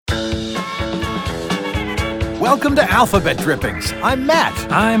Welcome to Alphabet Drippings. I'm Matt.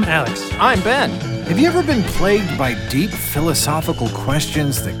 I'm Alex. I'm Ben. Have you ever been plagued by deep philosophical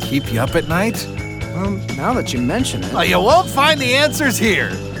questions that keep you up at night? Well, now that you mention it... Well, you won't find the answers here.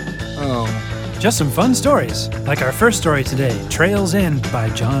 Oh. Just some fun stories, like our first story today, Trails End by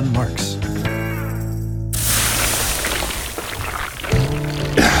John Marks.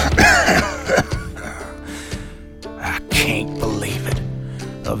 I can't believe it.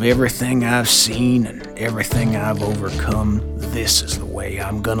 Of everything I've seen and everything I've overcome, this is the way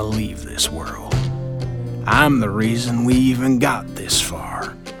I'm gonna leave this world. I'm the reason we even got this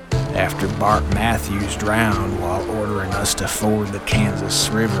far. After Bart Matthews drowned while ordering us to ford the Kansas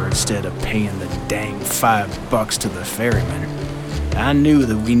River instead of paying the dang $5 to the ferryman, I knew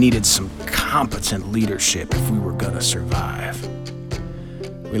that we needed some competent leadership if we were gonna survive.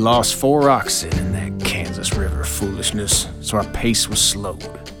 We lost 4 oxen in that Kansas River foolishness, so our pace was slowed,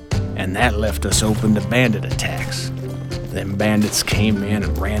 and that left us open to bandit attacks. Them bandits came in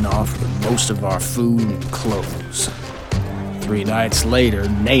and ran off with most of our food and clothes. 3 nights later,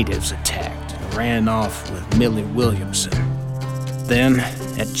 natives attacked and ran off with Millie Williamson. Then,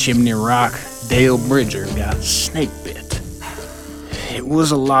 at Chimney Rock, Dale Bridger got snake bit. It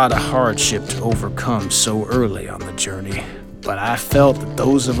was a lot of hardship to overcome so early on the journey, but I felt that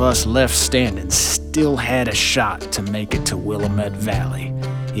those of us left standing still had a shot to make it to Willamette Valley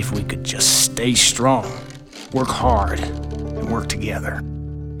if we could just stay strong, work hard, and work together.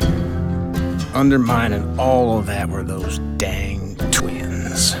 Undermining all of that were those dang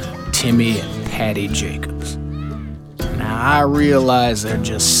twins, Timmy and Patty Jacobs. Now, I realize they're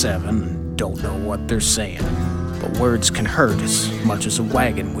just 7 and don't know what they're saying, but words can hurt as much as a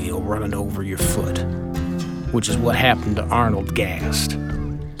wagon wheel running over your foot, which is what happened to Arnold Gast.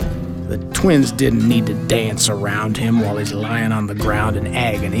 The twins didn't need to dance around him while he's lying on the ground in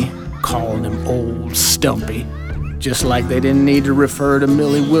agony, calling him Old Stumpy, just like they didn't need to refer to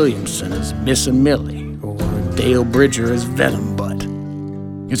Millie Williamson as Missa Millie or Dale Bridger as Venom Butt.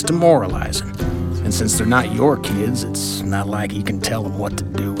 It's demoralizing, and since they're not your kids, it's not like you can tell them what to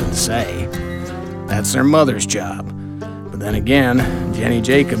do and say. That's their mother's job. But then again, Jenny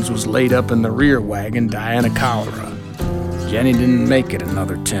Jacobs was laid up in the rear wagon dying of cholera. Jenny didn't make it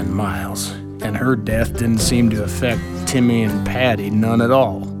another 10 miles, and her death didn't seem to affect Timmy and Patty none at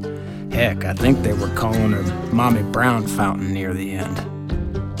all. Heck, I think they were calling her Mommy Brown Fountain near the end.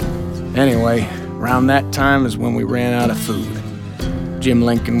 Anyway, around that time is when we ran out of food. Jim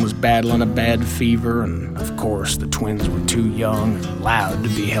Lincoln was battling a bad fever, and of course the twins were too young and loud to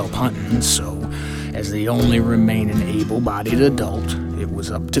be help hunting, so as the only remaining able-bodied adult, it was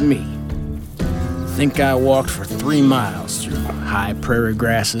up to me. I think I walked for 3 miles through high prairie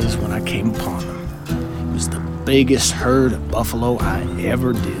grasses when I came upon them. It was the biggest herd of buffalo I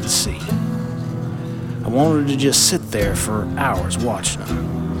ever did see. I wanted to just sit there for hours watching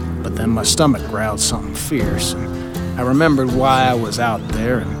them, but then my stomach growled something fierce, and I remembered why I was out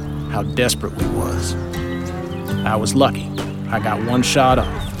there and how desperate we was. I was lucky. I got 1 shot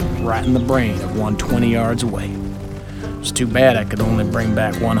off, right in the brain of one 20 yards away. It was too bad I could only bring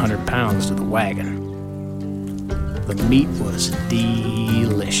back 100 pounds to the wagon. The meat was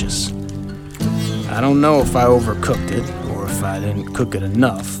delicious. I don't know if I overcooked it or if I didn't cook it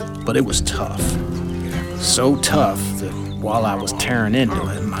enough, but it was tough. So tough that while I was tearing into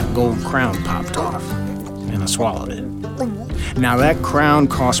it, my gold crown popped off, and I swallowed it. Now that crown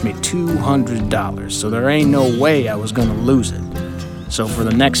cost me $200, so there ain't no way I was gonna lose it. So for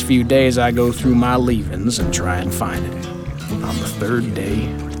the next few days, I go through my leavings and try and find it. On the 3rd day,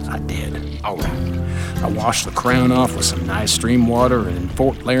 I did. All right. I washed the crown off with some nice stream water, and in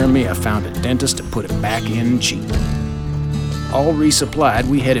Fort Laramie, I found a dentist to put it back in cheap. All resupplied,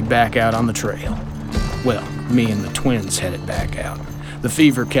 we headed back out on the trail. Well, me and the twins headed back out. The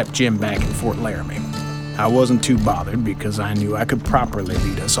fever kept Jim back in Fort Laramie. I wasn't too bothered because I knew I could properly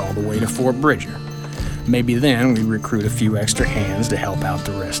lead us all the way to Fort Bridger. Maybe then we'd recruit a few extra hands to help out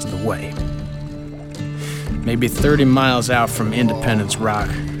the rest of the way. Maybe 30 miles out from Independence Rock,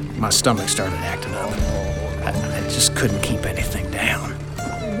 my stomach started acting up. I just couldn't keep anything down.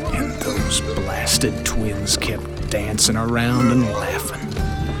 And those blasted twins kept dancing around and laughing.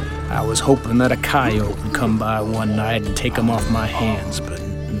 I was hoping that a coyote would come by one night and take them off my hands, but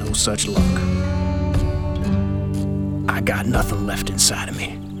no such luck. I got nothing left inside of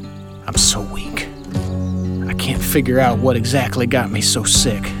me. I'm so weak. I can't figure out what exactly got me so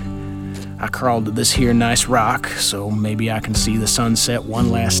sick. I crawled to this here nice rock, so maybe I can see the sunset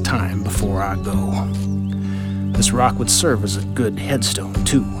one last time before I go. This rock would serve as a good headstone,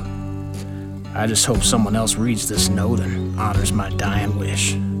 too. I just hope someone else reads this note and honors my dying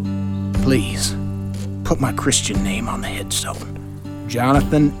wish. Please, put my Christian name on the headstone.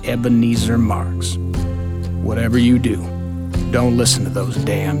 Jonathan Ebenezer Marks. Whatever you do, don't listen to those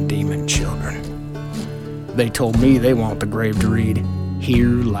damn demon children. They told me they want the grave to read, "Here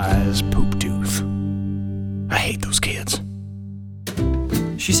lies Poop Tooth." I hate those kids.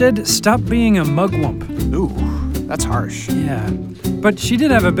 She said, stop being a mugwump. Ooh, that's harsh. Yeah, but she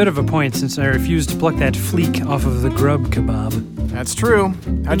did have a bit of a point since I refused to pluck that fleek off of the grub kebab. That's true.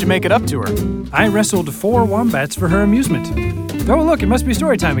 How'd you make it up to her? I wrestled 4 wombats for her amusement. Oh, look, it must be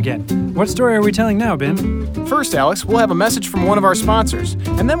story time again. What story are we telling now, Ben? First, Alex, we'll have a message from one of our sponsors,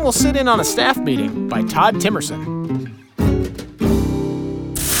 and then we'll sit in on a staff meeting by Todd Timerson.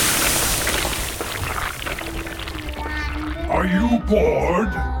 Are you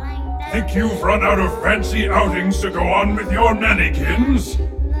bored? Think you've run out of fancy outings to go on with your nannykins?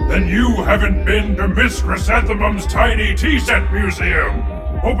 Then you haven't been to Miss Chrysanthemum's Tiny Tea Set Museum.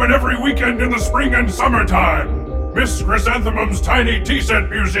 Open every weekend in the spring and summertime. Miss Chrysanthemum's Tiny Tea Set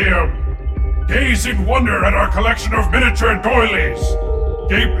Museum. Gaze in wonder at our collection of miniature doilies.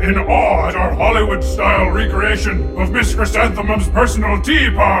 Gape in awe at our Hollywood-style recreation of Miss Chrysanthemum's personal tea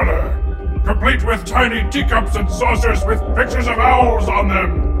parlor. Complete with tiny teacups and saucers with pictures of owls on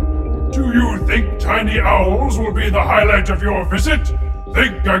them. Do you think tiny owls will be the highlight of your visit?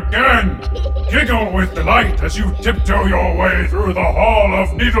 Think again! Giggle with delight as you tiptoe your way through the Hall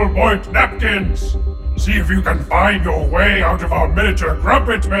of Needlepoint Napkins. See if you can find your way out of our miniature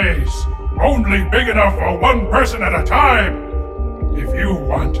crumpet maze. Only big enough for one person at a time. If you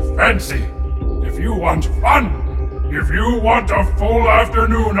want fancy, if you want fun, if you want a full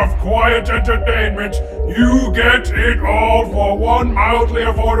afternoon of quiet entertainment, you get it all for one mildly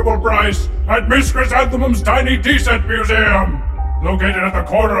affordable price at Miss Chrysanthemum's Tiny Tea Set Museum, located at the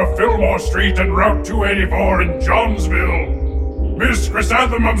corner of Fillmore Street and Route 284 in Johnsville. Miss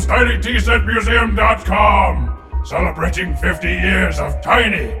Chrysanthemum's Tiny Tea Set Museum.com, celebrating 50 years of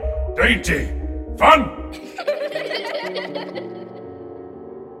tiny, dainty fun.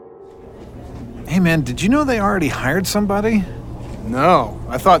 Hey man, did you know they already hired somebody? No,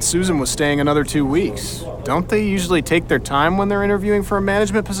 I thought Susan was staying another 2 weeks. Don't they usually take their time when they're interviewing for a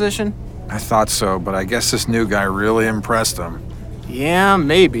management position? I thought so, but I guess this new guy really impressed them. Yeah,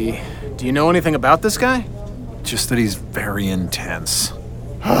 maybe. Do you know anything about this guy? Just that he's very intense.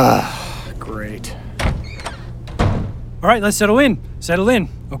 Great. All right, let's settle in. Settle in,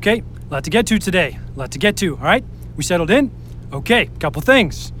 okay? Lot to get to today. Lot to get to, all right? We settled in? Okay, couple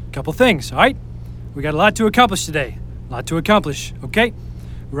things, all right? We got a lot to accomplish today. A lot to accomplish, okay?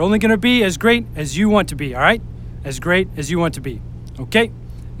 We're only gonna be as great as you want to be, all right? As great as you want to be, okay?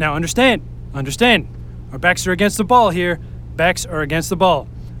 Now understand. Our backs are against the ball here. Backs are against the ball,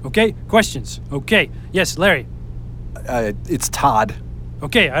 okay? Questions, okay? Yes, Larry. It's Todd.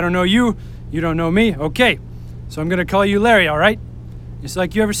 Okay, I don't know you. You don't know me, okay? So I'm gonna call you Larry, all right? It's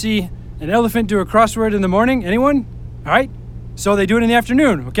like you ever see an elephant do a crossword in the morning? Anyone? All right? So they do it in the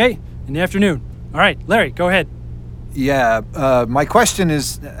afternoon, okay? In the afternoon. All right, Larry, go ahead. Yeah, my question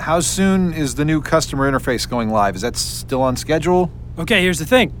is, how soon is the new customer interface going live? Is that still on schedule? Okay, here's the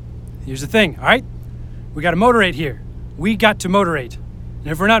thing, all right? We gotta motorate here. We got to motorate. And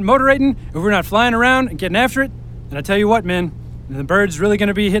if we're not motorating, if we're not flying around and getting after it, then I tell you what, man, the bird's really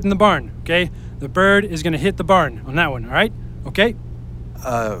gonna be hitting the barn, okay? The bird is gonna hit the barn on that one, all right? Okay?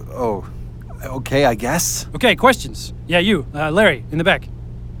 Okay, I guess. Okay, questions. Yeah, you, Larry, in the back.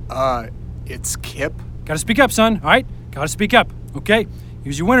 It's Kip? Gotta speak up, son, all right? Gotta speak up, okay?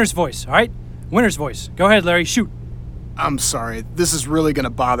 Use your winner's voice, all right? Winner's voice. Go ahead, Larry, shoot. I'm sorry, this is really gonna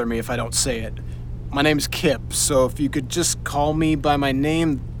bother me if I don't say it. My name's Kip, so if you could just call me by my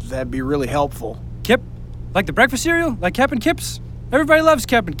name, that'd be really helpful. Kip? Like the breakfast cereal? Like Cap'n Kips? Everybody loves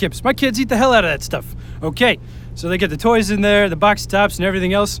Cap'n Kips. My kids eat the hell out of that stuff. Okay, so they get the toys in there, the box tops, and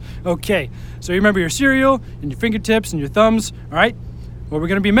everything else. Okay, so you remember your cereal, and your fingertips, and your thumbs, all right? Well, we're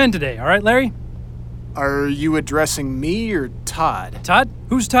gonna be men today, all right, Larry? Are you addressing me or Todd? Todd?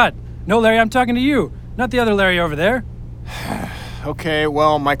 Who's Todd? No, Larry, I'm talking to you, not the other Larry over there. Okay,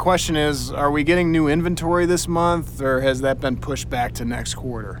 well, my question is, are we getting new inventory this month, or has that been pushed back to next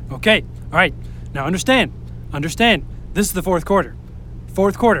quarter? Okay, all right. Now understand. This is the fourth quarter. All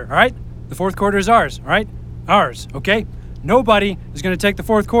right? The fourth quarter is ours, all right? Ours, okay? Nobody is going to take the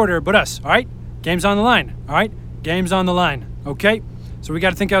fourth quarter but us, all right? Game's on the line, all right? Game's on the line, okay? So we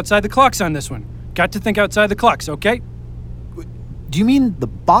got to think outside the clocks on this one. Got to think outside the clocks, okay? Do you mean the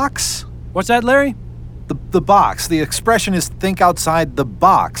box? What's that, Larry? The box. The expression is think outside the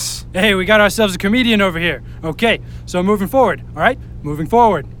box. Hey, we got ourselves a comedian over here. Okay, so moving forward, all right? Moving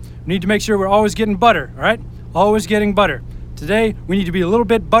forward. We need to make sure we're always getting butter, all right? Always getting butter. Today, we need to be a little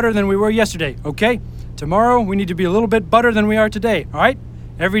bit better than we were yesterday, okay? Tomorrow, we need to be a little bit better than we are today, all right?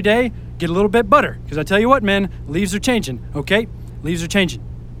 Every day, get a little bit better. Because I tell you what, man, leaves are changing, okay? Leaves are changing.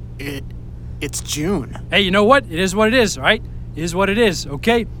 It's June. Hey, you know what? It is what it is, all right? It is what it is,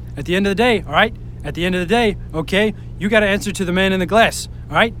 okay? At the end of the day, all right? At the end of the day, okay? You got to answer to the man in the glass,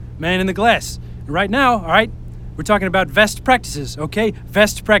 all right? Man in the glass. And right now, all right, we're talking about vest practices, okay?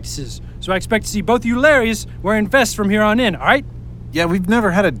 Vest practices. So I expect to see both you Larrys wearing vests from here on in, all right? Yeah, we've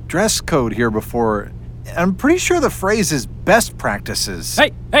never had a dress code here before. I'm pretty sure the phrase is best practices.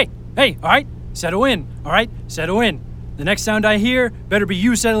 Hey, all right? Settle in, all right? Settle in. The next sound I hear better be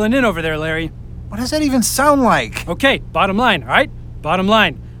you settling in over there, Larry. What does that even sound like? Okay, bottom line, all right? Bottom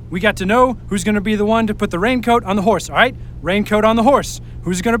line. We got to know who's going to be the one to put the raincoat on the horse, all right? Raincoat on the horse.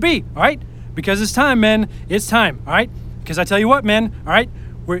 Who's it going to be, all right? Because it's time, men. It's time, all right? Because I tell you what, men, all right?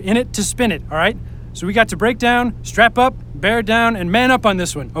 We're in it to spin it, all right? So we got to break down, strap up, bear down, and man up on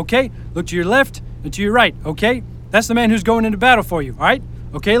this one, okay? Look to your left and to your right, okay? That's the man who's going into battle for you, all right?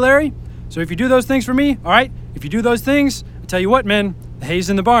 Okay, Larry? So if you do those things for me, all right? If you do those things, I tell you what, men, the hay's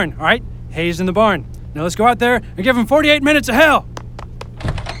in the barn, all right? Hay's in the barn. Now let's go out there and give him 48 minutes of hell.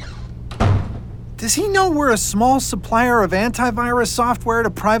 Does he know we're a small supplier of antivirus software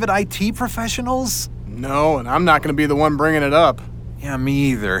to private IT professionals? No, and I'm not going to be the one bringing it up. Yeah,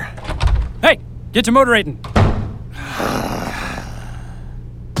 me either. Hey, get to moderating.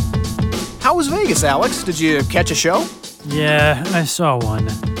 How was Vegas, Alex? Did you catch a show? Yeah, I saw one.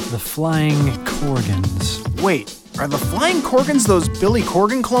 The Flying Corgans. Wait, are the Flying Corgans those Billy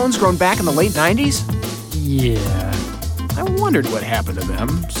Corgan clones grown back in the late 90s? Yeah. I wondered what happened to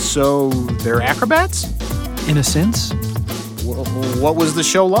them. So, they're acrobats? In a sense. What was the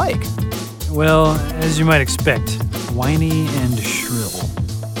show like? Well, as you might expect, whiny and shrill.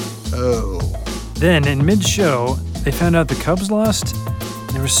 Oh. Then, in mid-show, they found out the Cubs lost.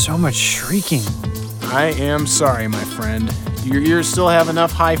 There was so much shrieking. I am sorry, my friend. Do your ears still have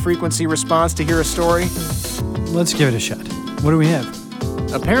enough high-frequency response to hear a story? Let's give it a shot. What do we have?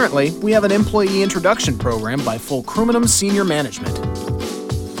 Apparently, we have an employee introduction program by Fulcrumentum Senior Management.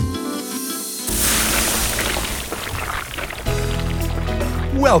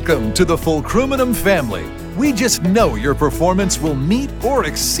 Welcome to the Fulcrumentum family. We just know your performance will meet or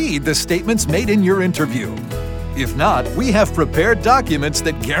exceed the statements made in your interview. If not, we have prepared documents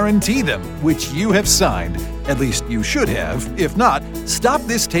that guarantee them, which you have signed. At least you should have. If not, stop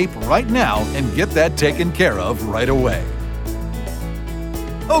this tape right now and get that taken care of right away.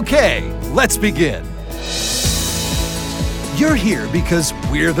 Okay, let's begin. You're here because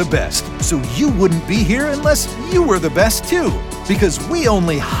we're the best, so you wouldn't be here unless you were the best too. Because we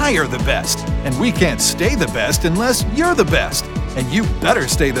only hire the best, and we can't stay the best unless you're the best. And you better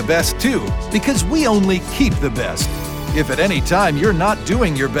stay the best too, because we only keep the best. If at any time you're not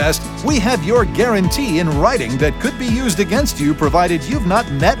doing your best, we have your guarantee in writing that could be used against you provided you've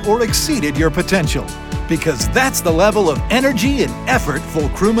not met or exceeded your potential. Because that's the level of energy and effort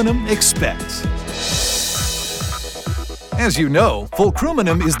Fulcrumentum expects. As you know,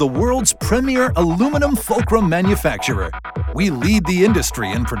 Fulcrumentum is the world's premier aluminum fulcrum manufacturer. We lead the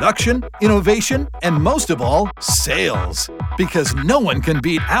industry in production, innovation, and most of all, sales. Because no one can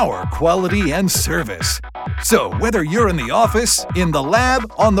beat our quality and service. So whether you're in the office, in the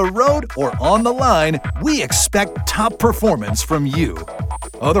lab, on the road, or on the line, we expect top performance from you.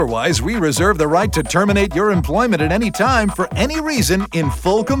 Otherwise, we reserve the right to terminate your employment at any time for any reason in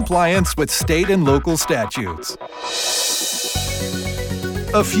full compliance with state and local statutes.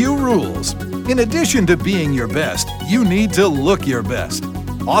 A few rules. In addition to being your best, you need to look your best.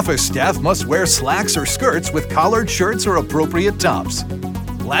 Office staff must wear slacks or skirts with collared shirts or appropriate tops.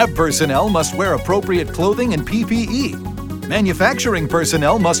 Lab personnel must wear appropriate clothing and PPE. Manufacturing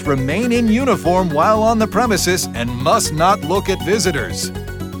personnel must remain in uniform while on the premises and must not look at visitors.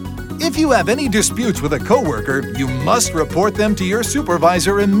 If you have any disputes with a coworker, you must report them to your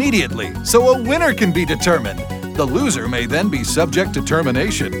supervisor immediately so a winner can be determined. The loser may then be subject to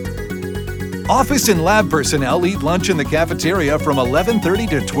termination. Office and lab personnel eat lunch in the cafeteria from 11:30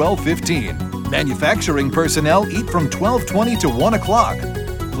 to 12:15. Manufacturing personnel eat from 12:20 to 1 o'clock.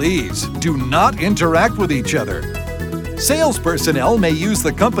 Please, do not interact with each other. Sales personnel may use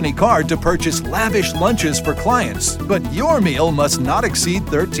the company card to purchase lavish lunches for clients, but your meal must not exceed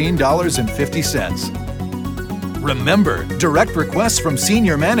 $13.50. Remember, direct requests from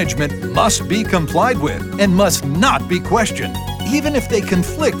senior management must be complied with and must not be questioned, even if they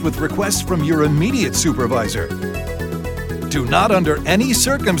conflict with requests from your immediate supervisor. Do not under any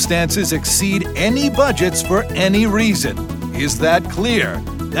circumstances exceed any budgets for any reason. Is that clear?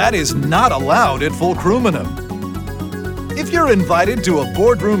 That is not allowed at Fulcrumentum. If If you're invited to a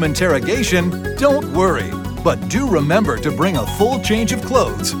boardroom interrogation, don't worry. But do remember to bring a full change of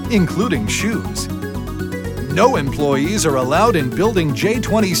clothes, including shoes. No employees are allowed in Building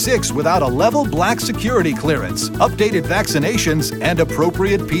J26 without a level black security clearance, updated vaccinations, and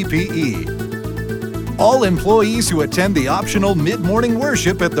appropriate PPE. All employees who attend the optional mid-morning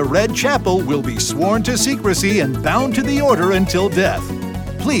worship at the Red Chapel will be sworn to secrecy and bound to the order until death.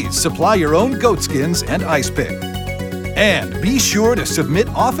 Please supply your own goatskins and ice pick. And be sure to submit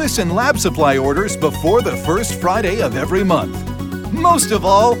office and lab supply orders before the first Friday of every month. Most of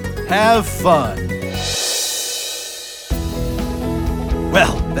all, have fun.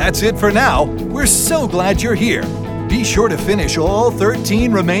 Well, that's it for now. We're so glad you're here. Be sure to finish all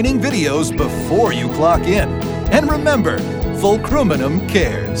 13 remaining videos before you clock in. And remember, Fulcruminum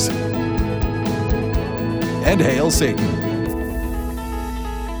cares. And hail Satan.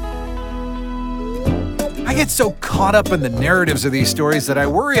 I get so caught up in the narratives of these stories that I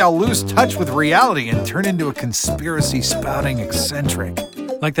worry I'll lose touch with reality and turn into a conspiracy-spouting eccentric.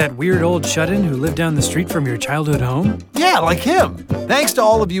 Like that weird old shut-in who lived down the street from your childhood home? Yeah, like him. Thanks to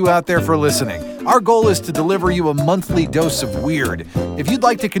all of you out there for listening. Our goal is to deliver you a monthly dose of weird. If you'd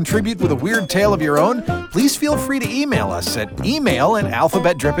like to contribute with a weird tale of your own, please feel free to email us at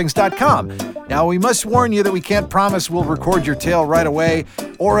email@alphabetdrippings.com. Now, we must warn you that we can't promise we'll record your tale right away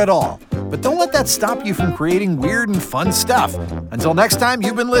or at all. But don't let that stop you from creating weird and fun stuff. Until next time,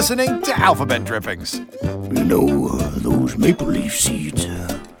 you've been listening to Alphabet Drippings. You know, those maple leaf seeds,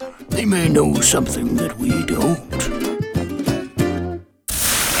 they may know something that we don't.